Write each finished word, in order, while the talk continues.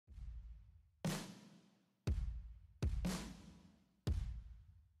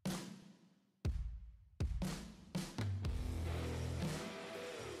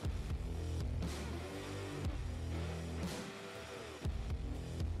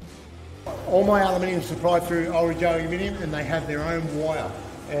All my aluminium is supplied through Ullrich Aluminium, and they have their own wire.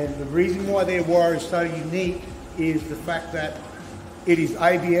 And the reason why their wire is so unique is the fact that it is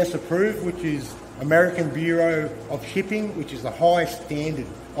ABS approved, which is American Bureau of Shipping, which is the highest standard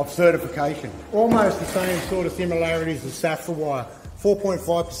of certification. Almost the same sort of similarities as Safra wire.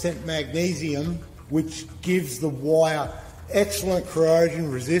 4.5% magnesium, which gives the wire excellent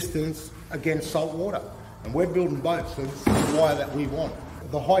corrosion resistance against salt water. And we're building boats, so this is the wire that we want.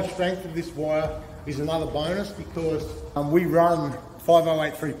 The high strength of this wire is another bonus because we run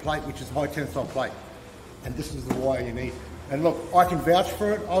 5083 plate, which is high tensile plate. And this is the wire you need. And look, I can vouch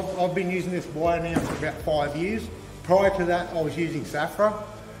for it. I've been using this wire now for about 5 years. Prior to that, I was using Safra.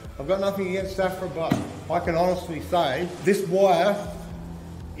 I've got nothing against Safra, but I can honestly say this wire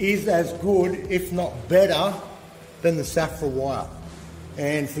is as good, if not better, than the Safra wire.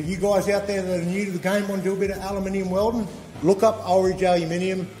 And for you guys out there that are new to the game, want to do a bit of aluminium welding, look up Ullrich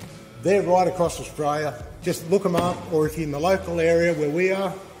Aluminium. They're right across Australia. Just look them up, or if you're in the local area where we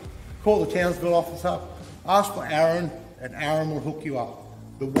are, call the Townsville office up, ask for Aaron, and Aaron will hook you up.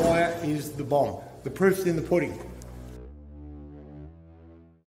 The wire is the bomb. The proof's in the pudding.